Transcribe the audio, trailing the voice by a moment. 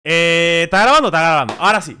¿Está grabando? Está grabando.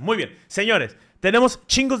 Ahora sí, muy bien. Señores, tenemos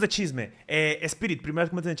chingos de chisme. Spirit, primera vez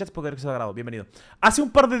que me meten en el chat porque ver que se ha grabado. Bienvenido. Hace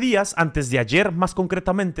un par de días, antes de ayer más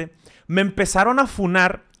concretamente, me empezaron a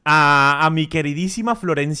funar a mi queridísima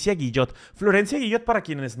Florencia Guillot. Florencia Guillot, para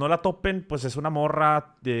quienes no la topen, pues es una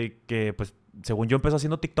morra que, pues, según yo empezó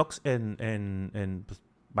haciendo TikToks pues,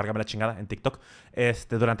 válgame la chingada, en TikTok,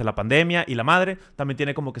 durante la pandemia y la madre. También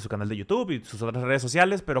tiene como que su canal de YouTube y sus otras redes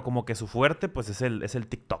sociales, pero como que su fuerte, pues es el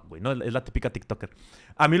TikTok, güey, ¿no? Es la típica TikToker.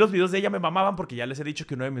 A mí los videos de ella me mamaban porque ya les he dicho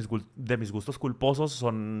que uno de mis gustos culposos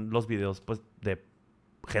son los videos, pues, de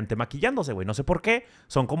gente maquillándose, güey. No sé por qué.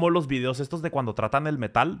 Son como los videos estos de cuando tratan el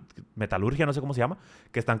metal, metalurgia, no sé cómo se llama,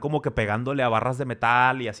 que están como que pegándole a barras de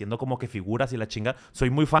metal y haciendo como que figuras y la chinga. Soy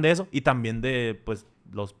muy fan de eso. Y también de, pues,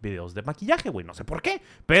 los videos de maquillaje, güey. No sé por qué.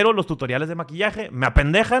 Pero los tutoriales de maquillaje me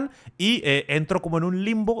apendejan y entro como en un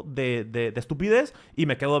limbo de estupidez y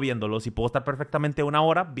me quedo viéndolos. Y puedo estar perfectamente una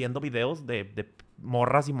hora viendo videos de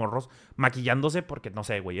morras y morros maquillándose porque, no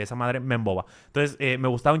sé, güey, esa madre me emboba. Entonces, me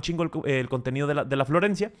gustaba un chingo el contenido de la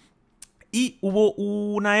Florencia. Y hubo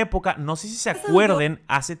una época, no sé si se acuerden,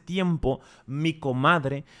 hace tiempo mi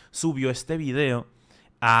comadre subió este video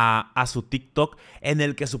a su TikTok en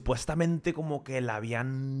el que supuestamente como que la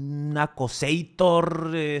habían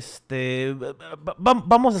acosator,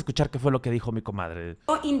 vamos a escuchar qué fue lo que dijo mi comadre.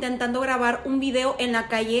 Intentando grabar un video en la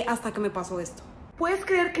calle hasta que me pasó esto. ¿Puedes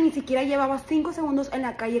creer que ni siquiera llevaba 5 segundos en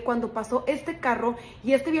la calle cuando pasó este carro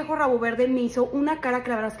y este viejo rabo verde me hizo una cara que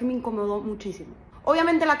la verdad es que me incomodó muchísimo?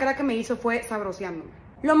 Obviamente la cara que me hizo fue sabroseándome.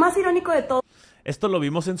 Lo más irónico de todo... Esto lo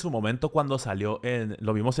vimos en su momento cuando salió,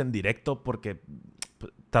 lo vimos en directo porque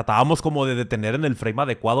tratábamos como de detener en el frame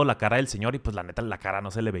adecuado la cara del señor y pues la neta la cara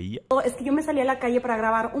no se le veía. Es que yo me salí a la calle para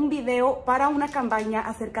grabar un video para una campaña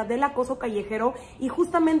acerca del acoso callejero y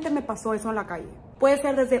justamente me pasó eso en la calle. Puede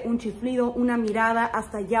ser desde un chiflido, una mirada,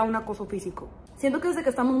 hasta ya un acoso físico. Siento que desde que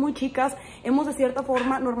estamos muy chicas hemos de cierta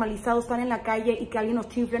forma normalizado estar en la calle y que alguien nos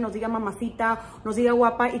chifle, nos diga mamacita, nos diga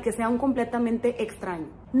guapa y que sea un completamente extraño.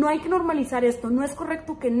 No hay que normalizar esto, no es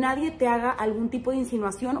correcto que nadie te haga algún tipo de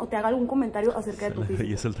insinuación o te haga algún comentario acerca de tu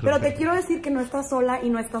físico. Pero te quiero decir que no estás sola y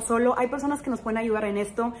no estás solo, hay personas que nos pueden ayudar en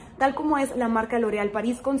esto, tal como es la marca L'Oréal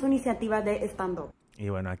París con su iniciativa de stand-up. Y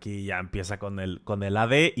bueno, aquí ya empieza con el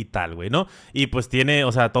AD y tal, güey, ¿no? Y pues tiene,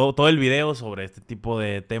 o sea, todo el video sobre este tipo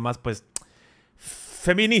de temas, pues...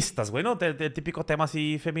 feministas, güey, ¿no? El típico tema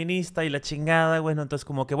así feminista y la chingada, güey, ¿no? Entonces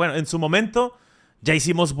como que, bueno, en su momento ya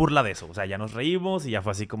hicimos burla de eso. O sea, ya nos reímos y ya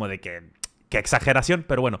fue así como de que... qué exageración,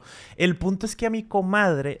 pero bueno. El punto es que a mi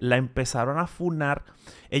comadre la empezaron a funar.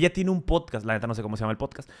 Ella tiene un podcast, la neta no sé cómo se llama el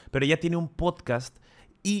podcast, pero ella tiene un podcast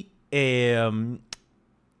y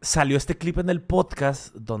salió este clip en el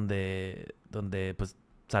podcast donde pues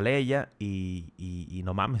sale ella y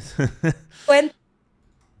no mames.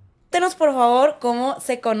 Cuéntenos, por favor, cómo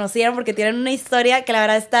se conocieron, porque tienen una historia que la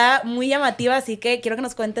verdad está muy llamativa, así que quiero que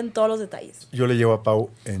nos cuenten todos los detalles. Yo le llevo a Pau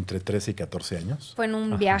entre 13 y 14 años. Fue en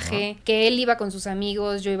un viaje que él iba con sus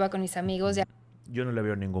amigos, yo iba con mis amigos. Yo no le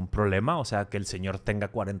veo ningún problema, o sea, que el señor tenga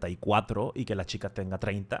 44 y que la chica tenga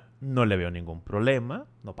 30, no le veo ningún problema,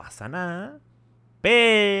 no pasa nada,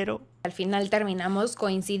 pero... Al final terminamos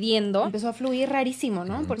coincidiendo. Empezó a fluir rarísimo,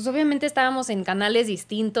 ¿no? Porque obviamente estábamos en canales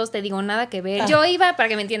distintos, te digo, nada que ver. Yo iba, para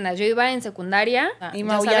que me entiendas, yo iba en secundaria. Y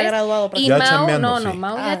Mau ya graduado. Y ya Mau, chambeando, no, sí.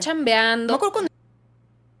 Mau ya chambeando. No creo cuando...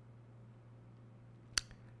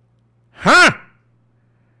 ¡Ja!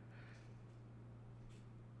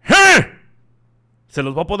 ¡Ja! Se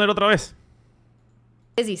los voy a poner otra vez.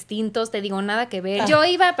 Distintos, te digo, nada que ver. Yo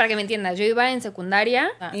iba, para que me entiendas, yo iba en secundaria.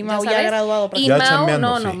 Y Mau ya graduado. Y ya Mau,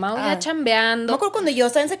 chambeando, no, sí. Mau ya chambeando. Me acuerdo cuando yo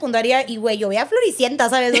estaba en secundaria y, güey, yo veía Floricienta,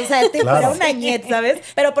 ¿sabes? O sea, Claro. era una ñet, ¿sabes?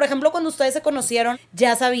 Pero, por ejemplo, cuando ustedes se conocieron,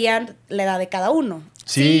 ya sabían la edad de cada uno.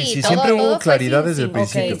 Sí, Sí, siempre todo hubo fue claridad sin- desde el sin-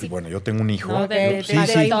 principio. ok, sí. Bueno, yo tengo un hijo. No, Sí, Factor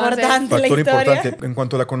sí. importante la Factor historia. importante. En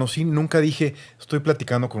cuanto la conocí, nunca dije, estoy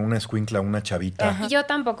platicando con una escuincla, una chavita. Y yo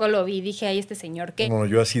tampoco lo vi, dije, ay, este señor, ¿qué? Bueno,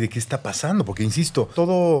 yo así de qué está pasando, porque insisto,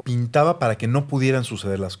 todo pintaba para que no pudieran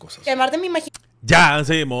suceder las cosas. Que aparte me imagino... Ya,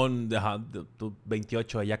 Simón, tú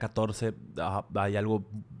 28, ella 14, hay algo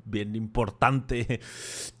bien importante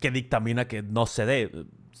que dictamina que no se dé.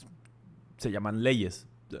 Se llaman leyes,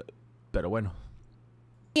 pero bueno.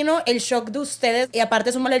 el shock de ustedes y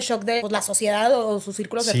aparte súmale el shock de pues, la sociedad o su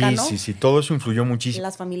círculo cercano. Sí, todo eso influyó muchísimo.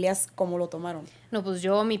 Las familias, ¿cómo lo tomaron? No, pues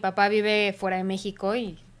mi papá vive fuera de México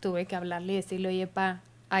y tuve que hablarle y decirle, oye, pa,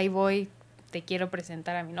 ahí voy, te quiero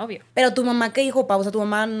presentar a mi novio. Pero tu mamá, ¿qué dijo, Pau? O sea, tu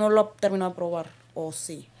mamá no lo terminó de aprobar, ¿o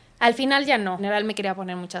sí? Al final ya no. En general me quería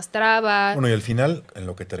poner muchas trabas. Bueno, y al final, en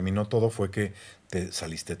lo que terminó todo fue que ¿Te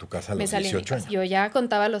saliste de tu casa a Me los salí de mi 18 casa. años? Yo ya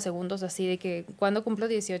contaba los segundos así de que cuando cumplo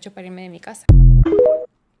 18 para irme de mi casa.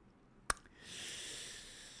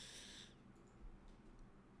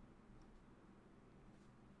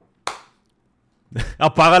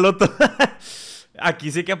 Apágalo.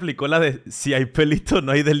 Aquí sí que aplicó la de si hay pelito,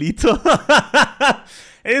 no hay delito.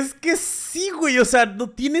 Es que sí, güey. O sea,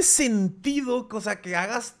 no tiene sentido, o sea, que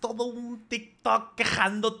hagas todo un TikTok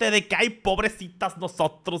quejándote de que hay pobrecitas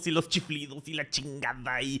nosotros y los chiflidos y la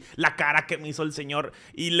chingada y la cara que me hizo el señor.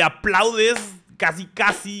 Y le aplaudes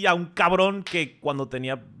casi a un cabrón que cuando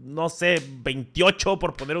tenía, no sé, 28,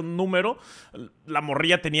 por poner un número, la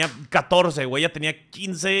morrilla tenía 14, güey. Ella tenía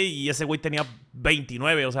 15 y ese güey tenía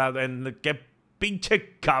 29. O sea, ¿en qué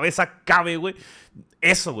pinche cabeza cabe, güey?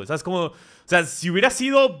 Eso, güey. ¿Sabes cómo? O sea, si hubiera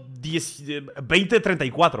sido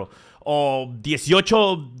 20-34 o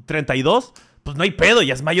 18-32, pues no hay pedo,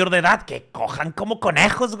 ya es mayor de edad. Que cojan como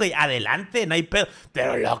conejos, güey. Adelante, no hay pedo.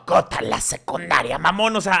 Pero loco, está la secundaria,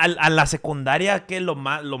 mamón. O sea, a la secundaria, que lo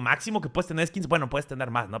máximo que puedes tener es 15. Bueno, puedes tener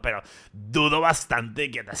más, ¿no? Pero dudo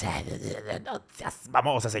bastante que. O sea,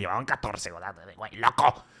 vamos, o sea, se llevaban 14, güey.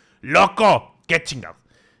 ¡Loco! ¡Qué chingados!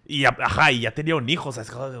 Y, ajá, y ya tenía un hijo, o sea,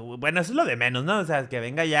 bueno, eso es lo de menos, ¿no? O sea, que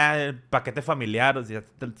venga ya el paquete familiar, o sea,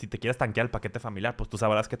 si te quieres tanquear el paquete familiar, pues tú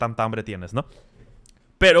sabrás qué tanta hambre tienes, ¿no?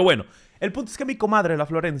 Pero bueno, el punto es que mi comadre, la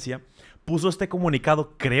Florencia, puso este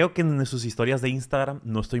comunicado, creo que en sus historias de Instagram,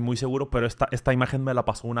 no estoy muy seguro, pero esta imagen me la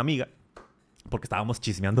pasó una amiga, porque estábamos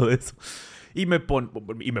chismeando de eso. Y me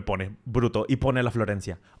pone, bruto, y pone la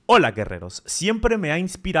Florencia: hola guerreros, siempre me ha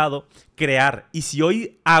inspirado crear y si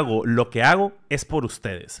hoy hago lo que hago es por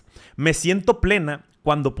ustedes. Me siento plena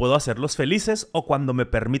cuando puedo hacerlos felices o cuando me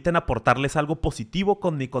permiten aportarles algo positivo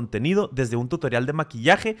con mi contenido, desde un tutorial de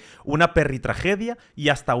maquillaje, una perritragedia y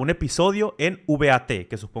hasta un episodio en VAT,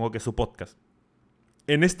 que supongo que es su podcast.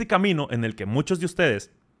 En este camino en el que muchos de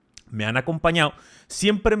ustedes me han acompañado,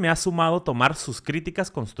 siempre me ha sumado tomar sus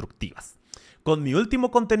críticas constructivas. Con mi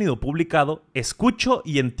último contenido publicado, escucho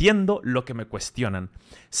y entiendo lo que me cuestionan.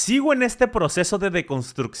 Sigo en este proceso de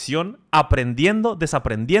deconstrucción, aprendiendo,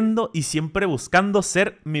 desaprendiendo y siempre buscando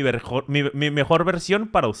ser mi mejor versión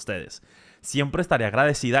para ustedes. Siempre estaré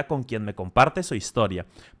agradecida con quien me comparte su historia,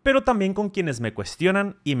 pero también con quienes me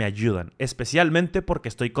cuestionan y me ayudan, especialmente porque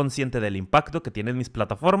estoy consciente del impacto que tienen mis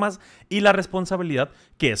plataformas y la responsabilidad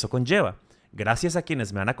que eso conlleva. Gracias a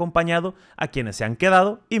quienes me han acompañado, a quienes se han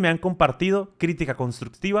quedado y me han compartido crítica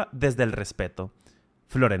constructiva desde el respeto.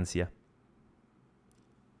 Florencia.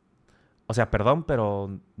 O sea, perdón,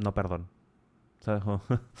 pero no perdón.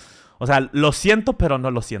 O sea, lo siento, pero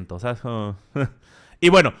no lo siento. Y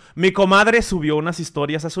bueno, mi comadre subió unas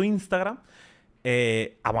historias a su Instagram.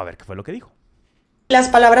 Vamos a ver qué fue lo que dijo. Las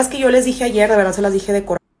palabras que yo les dije ayer, de verdad se las dije de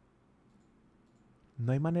corazón.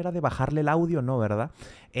 No hay manera de bajarle el audio, ¿no? ¿Verdad?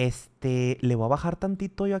 Le voy a bajar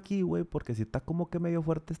tantito yo aquí, güey, porque si está como que medio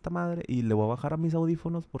fuerte esta madre. Y le voy a bajar a mis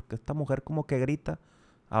audífonos porque esta mujer como que grita.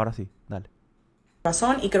 Ahora sí, dale.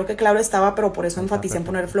 Y creo que claro estaba, pero por eso enfaticé en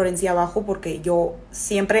poner Florencia abajo, porque yo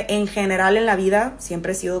siempre, en general en la vida,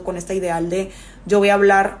 siempre he sido con este ideal de yo voy a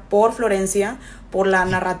hablar por Florencia, por la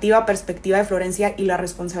narrativa, perspectiva de Florencia y la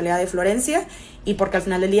responsabilidad de Florencia, y porque al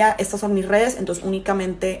final del día estas son mis redes, entonces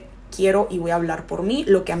únicamente quiero y voy a hablar por mí,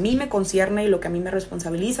 lo que a mí me concierne y lo que a mí me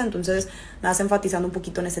responsabiliza. Entonces nada, enfatizando un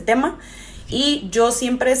poquito en ese tema. Y yo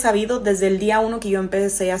siempre he sabido desde el día 1 que yo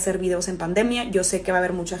empecé a hacer videos en pandemia, yo sé que va a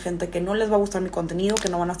haber mucha gente que no les va a gustar mi contenido, que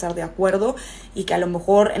no van a estar de acuerdo y que a lo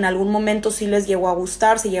mejor en algún momento sí les llegó a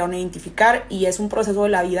gustar, se llegaron a identificar, y es un proceso de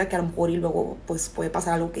la vida que a lo mejor y luego pues puede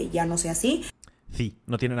pasar algo que ya no sea así. Sí,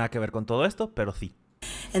 no tiene nada que ver con todo esto, pero sí.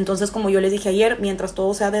 Entonces, como yo les dije ayer, mientras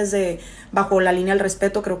todo sea desde bajo la línea del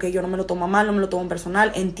respeto, creo que yo no me lo tomo mal, no me lo tomo en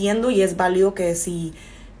personal. Entiendo y es válido que si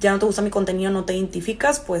ya no te gusta mi contenido, no te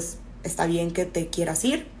identificas, pues está bien que te quieras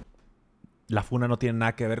ir. La funa no tiene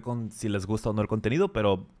nada que ver con si les gusta o no el contenido,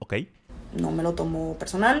 pero ok. No me lo tomo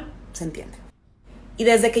personal, se entiende. Y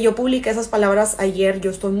desde que yo publiqué esas palabras ayer, yo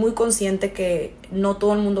estoy muy consciente que no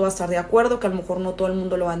todo el mundo va a estar de acuerdo, que a lo mejor no todo el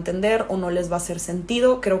mundo lo va a entender o no les va a hacer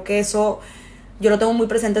sentido. Creo que eso yo lo tengo muy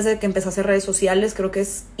presente desde que empecé a hacer redes sociales. Creo que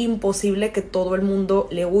es imposible que todo el mundo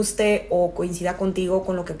le guste o coincida contigo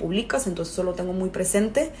con lo que publicas, entonces eso lo tengo muy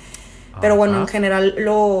presente. Pero bueno, en general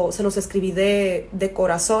se los escribí de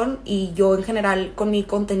corazón, y yo en general con mi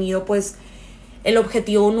contenido pues el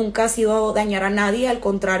objetivo nunca ha sido dañar a nadie, al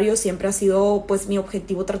contrario, siempre ha sido pues mi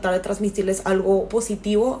objetivo tratar de transmitirles algo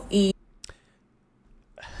positivo. Y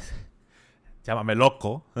llámame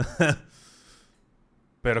loco,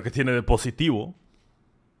 pero ¿qué tiene de positivo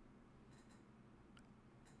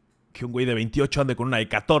que un güey de 28 ande con una de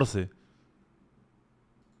 14?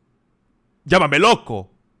 Llámame loco.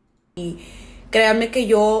 Créanme que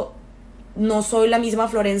yo no soy la misma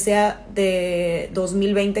Florencia de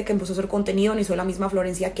 2020 que empezó a hacer contenido, ni soy la misma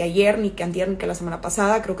Florencia que ayer, ni que antier, ni que la semana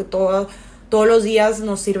pasada. Creo que todos los días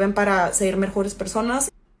nos sirven para ser mejores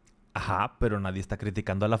personas. Ajá, pero nadie está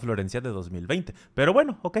criticando a la Florencia de 2020. Pero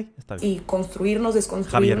bueno, ok, está bien. Y construirnos,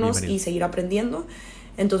 desconstruirnos Javier, y seguir aprendiendo.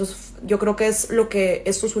 Entonces yo creo que es lo que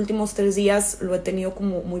estos últimos 3 días lo he tenido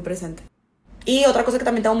como muy presente. Y otra cosa que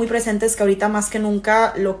también tengo muy presente es que ahorita más que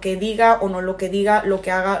nunca lo que diga o no lo que diga, lo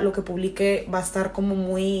que haga, lo que publique va a estar como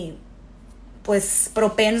muy, pues,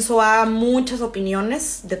 propenso a muchas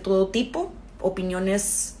opiniones de todo tipo,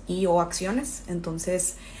 opiniones y o acciones.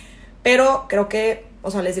 Entonces, pero creo que,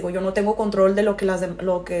 o sea, les digo, yo no tengo control de lo que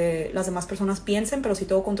las demás personas piensen, pero sí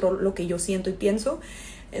tengo control de lo que yo siento y pienso.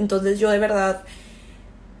 Entonces yo de verdad...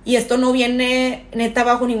 Y esto no viene neta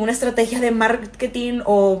bajo ninguna estrategia de marketing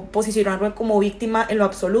o posicionarme como víctima en lo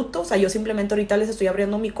absoluto. O sea, yo simplemente ahorita les estoy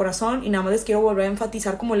abriendo mi corazón y nada más les quiero volver a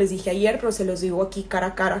enfatizar, como les dije ayer, pero se los digo aquí cara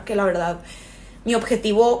a cara, que la verdad mi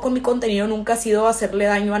objetivo con mi contenido nunca ha sido hacerle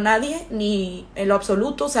daño a nadie, ni en lo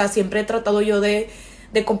absoluto. O sea, siempre he tratado yo de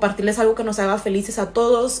compartirles algo que nos haga felices a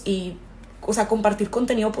todos y, o sea, compartir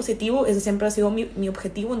contenido positivo. Ese siempre ha sido mi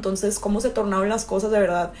objetivo. Entonces, ¿cómo se tornaron las cosas de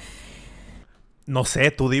verdad? No sé,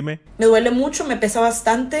 tú dime. Me duele mucho, me pesa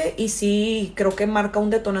bastante y sí creo que marca un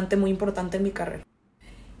detonante muy importante en mi carrera.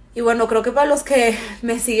 Y bueno, creo que para los que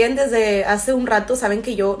me siguen desde hace un rato saben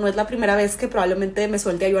que yo no es la primera vez que probablemente me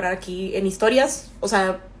suelte a llorar aquí en historias. O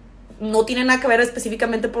sea, no tiene nada que ver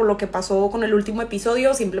específicamente por lo que pasó con el último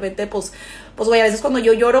episodio. Simplemente pues güey, a veces cuando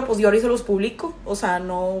yo lloro, pues lloro y se los publico. O sea,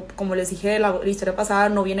 no, como les dije, la historia pasada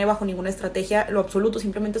no viene bajo ninguna estrategia, lo absoluto.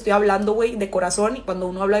 Simplemente estoy hablando, güey, de corazón. Y cuando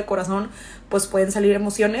uno habla de corazón, pues pueden salir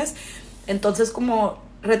emociones. Entonces, como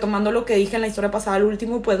retomando lo que dije en la historia pasada, el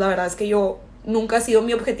último, pues la verdad es que yo nunca ha sido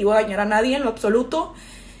mi objetivo dañar a nadie en lo absoluto.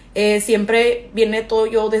 Siempre viene todo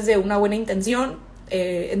yo desde una buena intención.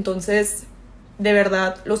 Entonces... De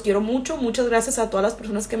verdad, los quiero mucho. Muchas gracias a todas las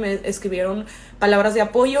personas que me escribieron palabras de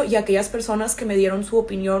apoyo y a aquellas personas que me dieron su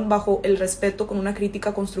opinión bajo el respeto con una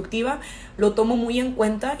crítica constructiva. Lo tomo muy en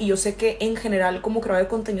cuenta y yo sé que en general como creador de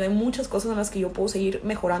contenido hay muchas cosas en las que yo puedo seguir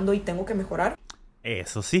mejorando y tengo que mejorar.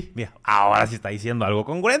 Eso sí, mira, ahora sí está diciendo algo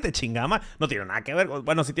congruente, chingama. No tiene nada que ver,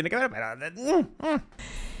 bueno, sí tiene que ver, pero...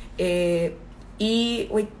 Y,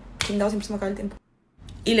 uy, chingado, siempre se me acaba el tiempo.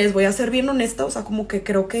 Y les voy a ser bien honesta, o sea, como que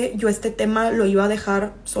creo que yo este tema lo iba a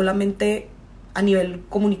dejar solamente a nivel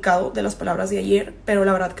comunicado de las palabras de ayer, pero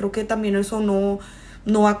la verdad creo que también eso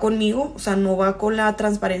no va conmigo, o sea, no va con la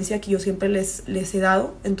transparencia que yo siempre les he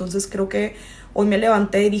dado. Entonces creo que hoy me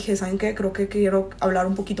levanté y dije, ¿saben qué? Creo que quiero hablar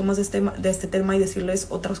un poquito más de este tema y decirles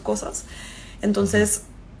otras cosas. Entonces,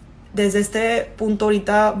 desde este punto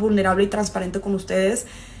ahorita vulnerable y transparente con ustedes,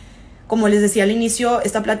 como les decía al inicio,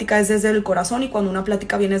 esta plática es desde el corazón y cuando una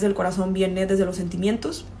plática viene desde el corazón, viene desde los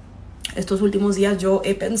sentimientos. Estos últimos días yo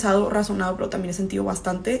he pensado, razonado, pero también he sentido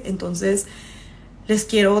bastante. Entonces, les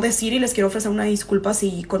quiero decir y les quiero ofrecer una disculpa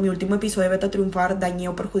si con mi último episodio de Vete a Triunfar dañé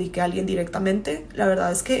o perjudiqué a alguien directamente. La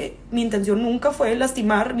verdad es que mi intención nunca fue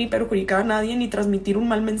lastimar ni perjudicar a nadie ni transmitir un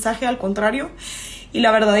mal mensaje, al contrario. Y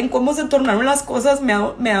la verdad en cómo se tornaron las cosas me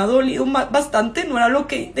ha dolido bastante. No era lo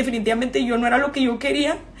que, definitivamente yo no era lo que yo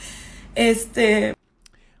quería.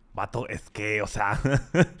 Vato, es que, o sea,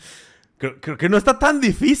 creo que no está tan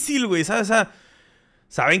difícil, güey, ¿sabes? O sea,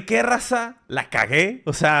 ¿saben qué, raza? La cagué,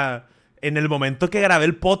 o sea, en el momento que grabé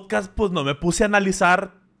el podcast, pues no me puse a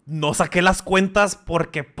analizar, no saqué las cuentas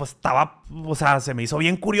porque, pues, estaba, o sea, se me hizo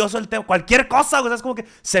bien curioso el tema, cualquier cosa, güey, ¿sabes? Como que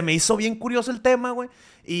se me hizo bien curioso el tema, güey,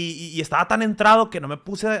 y estaba tan entrado que no me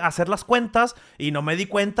puse a hacer las cuentas y no me di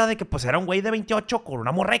cuenta de que, pues, era un güey de 28 con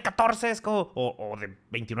una morra de 14, es como, o de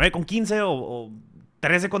 29 con 15, o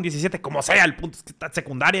 13 con 17, como sea, el punto es que está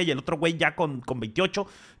secundaria y el otro güey ya con 28,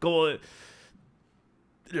 como...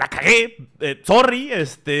 La cagué, sorry,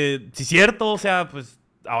 sí es cierto, o sea, pues...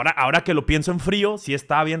 Ahora que lo pienso en frío, sí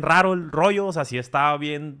está bien raro el rollo, o sea, sí está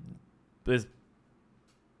bien, pues,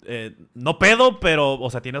 no pedo, pero, o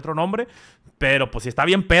sea, tiene otro nombre, pero pues sí está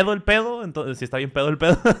bien pedo el pedo, entonces sí está bien pedo el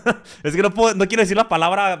pedo. Es que no quiero decir la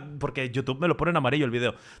palabra porque YouTube me lo pone en amarillo el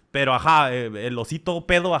video, pero ajá, el osito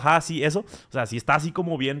pedo, ajá, sí, eso, o sea, sí está así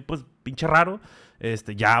como bien, pues, pinche raro.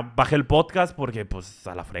 Ya bajé el podcast porque, pues,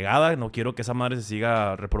 a la fregada, no quiero que esa madre se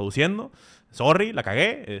siga reproduciendo. Sorry, la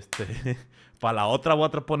cagué, para la otra voy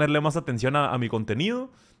a ponerle más atención a mi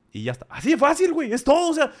contenido y ya está. Así de fácil, güey, es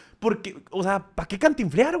todo, o sea, porque, o sea, ¿para qué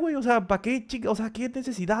cantinflear, güey? O sea, ¿para qué, o sea, qué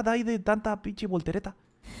necesidad hay de tanta pinche voltereta?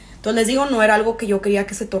 Entonces les digo, no era algo que yo quería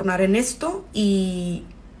que se tornara en esto y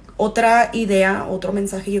otra idea, otro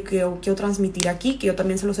mensaje que yo quiero transmitir aquí, que yo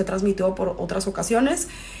también se los he transmitido por otras ocasiones,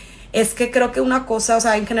 es que creo que una cosa, o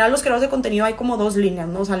sea, en general los creadores de contenido hay como dos líneas,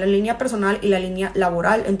 ¿no? O sea, la línea personal y la línea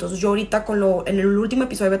laboral. Entonces yo ahorita en el último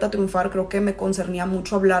episodio de Vete a Triunfar creo que me concernía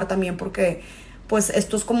mucho hablar también porque pues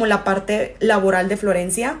esto es como la parte laboral de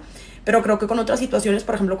Florencia. Pero creo que con otras situaciones,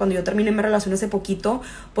 por ejemplo, cuando yo terminé mi relación hace poquito,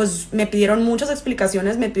 pues me pidieron muchas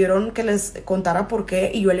explicaciones, me pidieron que les contara por qué,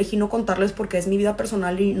 y yo elegí no contarles porque es mi vida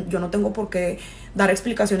personal y yo no tengo por qué dar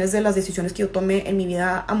explicaciones de las decisiones que yo tomé en mi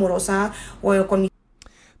vida amorosa o con mi...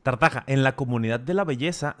 Tartaja, en la comunidad de la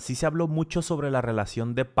belleza sí se habló mucho sobre la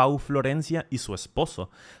relación de Pau Florencia y su esposo.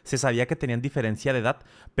 Se sabía que tenían diferencia de edad,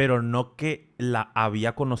 pero no que la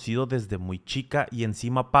había conocido desde muy chica, y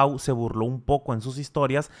encima Pau se burló un poco en sus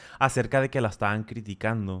historias acerca de que la estaban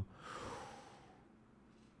criticando.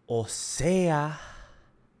 O sea...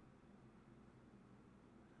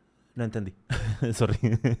 No entendí. Sorry.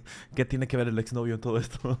 ¿Qué tiene que ver el exnovio en todo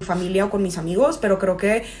esto? Familia o con mis amigos, pero creo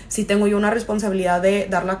que sí tengo yo una responsabilidad de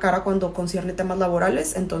dar la cara cuando concierne temas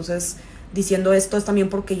laborales. Entonces, diciendo esto es también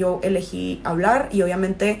porque yo elegí hablar, y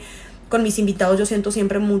obviamente con mis invitados yo siento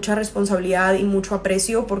siempre mucha responsabilidad y mucho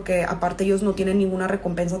aprecio porque aparte ellos no tienen ninguna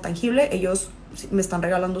recompensa tangible, ellos me están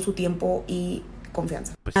regalando su tiempo y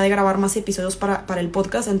confianza. Pues, de grabar más episodios para el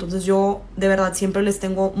podcast, entonces yo de verdad siempre les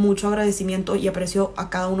tengo mucho agradecimiento y aprecio a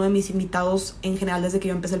cada uno de mis invitados en general desde que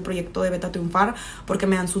yo empecé el proyecto de Vete a Triunfar, porque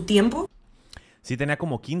me dan su tiempo. Sí, tenía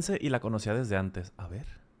como 15 y la conocía desde antes. A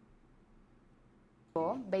ver.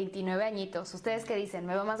 29 añitos. ¿Ustedes qué dicen?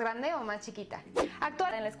 ¿Me veo más grande o más chiquita?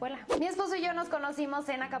 Actuar en la escuela. Mi esposo y yo nos conocimos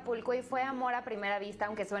en Acapulco y fue amor a primera vista,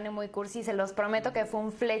 aunque suene muy cursi, se los prometo que fue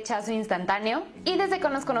un flechazo instantáneo. Y desde que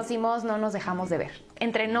nos conocimos no nos dejamos de ver.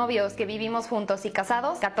 Entre novios que vivimos juntos y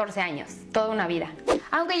casados, 14 años. Toda una vida.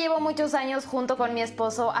 Aunque llevo muchos años junto con mi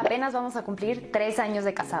esposo, apenas vamos a cumplir 3 años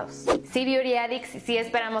de casados. Sí, Beauty Addicts, sí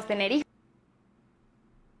esperamos tener hijos.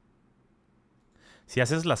 Si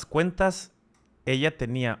haces las cuentas... Ella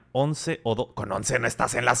tenía 11 o 12... Con 11 no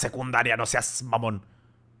estás en la secundaria, no seas mamón.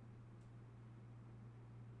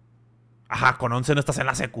 Ajá, con 11 no estás en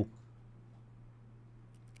la secu.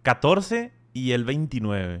 14 y el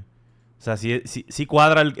 29. O sea, sí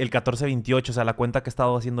cuadra el 14-28, o sea, la cuenta que he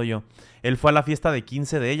estado haciendo yo. Él fue a la fiesta de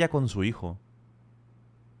 15 de ella con su hijo.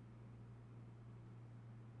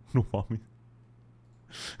 No mames.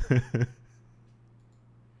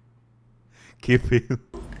 Qué feo.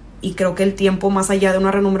 Y creo que el tiempo, más allá de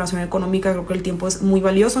una remuneración económica, creo que el tiempo es muy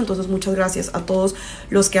valioso. Entonces muchas gracias a todos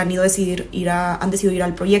los que han decidido ir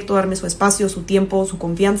al proyecto, darme su espacio, su tiempo, su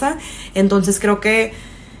confianza. Entonces creo que,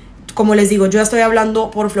 como les digo, yo estoy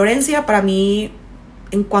hablando por Florencia. Para mí,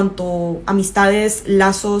 en cuanto a amistades,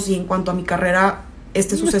 lazos y en cuanto a mi carrera,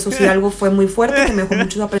 este suceso sí algo fue muy fuerte, que me dejó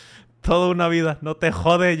muchos Toda una vida, no te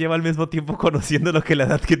jode, lleva al mismo tiempo conociendo lo que la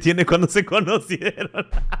edad que tiene cuando se conocieron.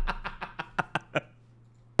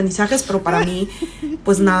 Aprendizajes, pero para mí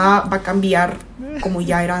pues nada va a cambiar como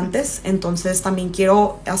ya era antes. Entonces también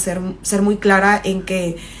quiero ser muy clara en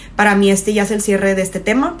que para mí este ya es el cierre de este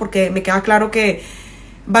tema, porque me queda claro que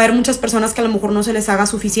va a haber muchas personas que a lo mejor no se les haga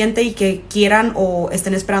suficiente y que quieran o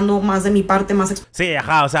estén esperando más de mi parte, más... Sí,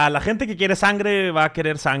 ajá, o sea, la gente que quiere sangre va a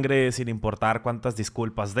querer sangre sin importar cuántas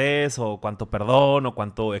disculpas des, o cuánto perdón, o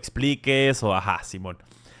cuánto expliques, o ajá, Simón.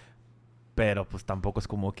 Pero pues tampoco es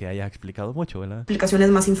como que haya explicado mucho, ¿verdad? Explicaciones,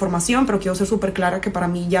 más información, pero quiero ser súper clara que para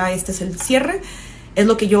mí ya este es el cierre. Es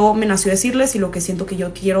lo que yo me nació decirles y lo que siento que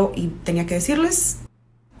yo quiero y tenía que decirles.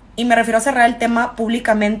 Y me refiero a cerrar el tema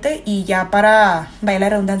públicamente, y ya para, vaya la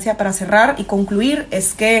redundancia, para cerrar y concluir,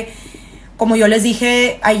 es que, como yo les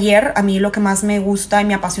dije ayer, a mí lo que más me gusta y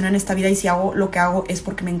me apasiona en esta vida, y si hago lo que hago es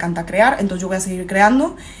porque me encanta crear, entonces yo voy a seguir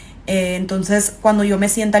creando. Entonces, cuando yo me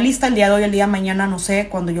sienta lista, el día de hoy, el día de mañana, no sé,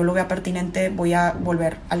 cuando yo lo vea pertinente, voy a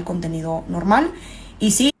volver al contenido normal.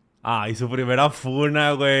 Y sí. Ay, su primera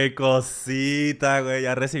funa, güey, cosita, güey,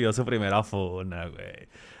 ya recibió su primera funa, güey.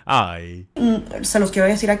 Ay. Se los quiero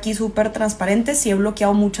decir aquí súper transparentes, sí he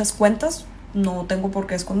bloqueado muchas cuentas, no tengo por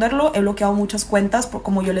qué esconderlo, he bloqueado muchas cuentas,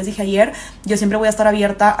 como yo les dije ayer, yo siempre voy a estar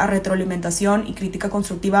abierta a retroalimentación y crítica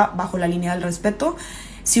constructiva bajo la línea del respeto.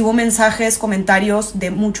 Si hubo mensajes, comentarios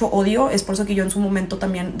de mucho odio, es por eso que yo en su momento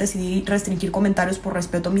también decidí restringir comentarios por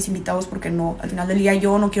respeto a mis invitados, porque no, al final del día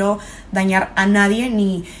yo no quiero dañar a nadie,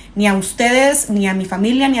 ni a ustedes, ni a mi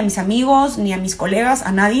familia, ni a mis amigos, ni a mis colegas,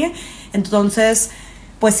 a nadie. Entonces,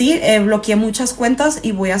 pues sí, bloqueé muchas cuentas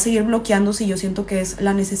y voy a seguir bloqueando si yo siento que es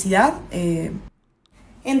la necesidad.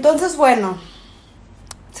 Entonces, bueno,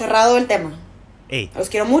 cerrado el tema. Los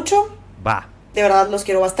quiero mucho. Va. De verdad los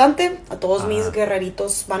quiero bastante. A todos mis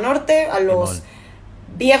guerreritos Banorte, a los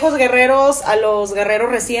Viejos guerreros, a los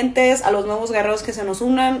guerreros recientes, a los nuevos guerreros que se nos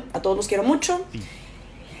unan, a todos los quiero mucho. Sí.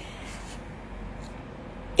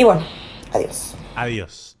 Y bueno, adiós.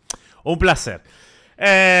 Adiós. Un placer.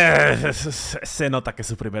 Se nota que es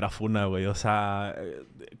su primera funa, güey. O sea,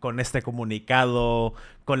 con este comunicado,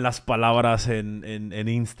 con las palabras en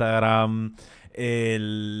Instagram.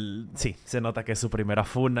 Sí, se nota que es su primera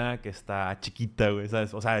funa, que está chiquita, güey,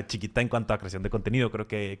 ¿sabes? O sea, chiquita en cuanto a creación de contenido. Creo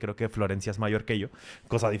que Florencia es mayor que yo.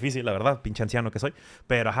 Cosa difícil, la verdad, pinche anciano que soy.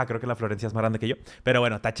 Pero, ajá, creo que la Florencia es más grande que yo. Pero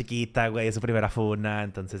bueno, está chiquita, güey, es su primera funa.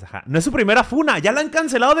 Entonces, ajá. No es su primera funa, ya la han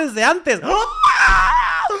cancelado desde antes.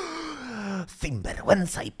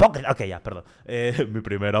 Sinvergüenza, hipócrita. Ok, ya, perdón. Mi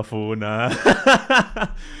primera funa.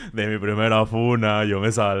 De mi primera funa, yo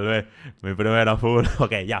me salvé. Mi primera funa.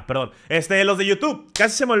 Ok, ya, perdón. Los de YouTube,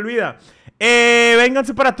 casi se me olvida.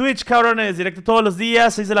 Vénganse para Twitch, cabrones. Directo todos los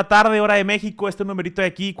días, 6 de la tarde, hora de México. Este numerito de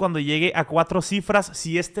aquí, cuando llegue a 4 cifras.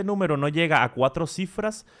 Si este número no llega a 4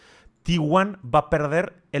 cifras, T1 va a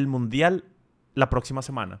perder el mundial la próxima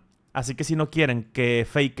semana. Así que si no quieren que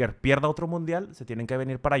Faker pierda otro mundial, se tienen que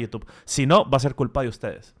venir para YouTube. Si no, va a ser culpa de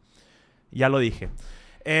ustedes. Ya lo dije.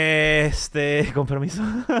 Con permiso.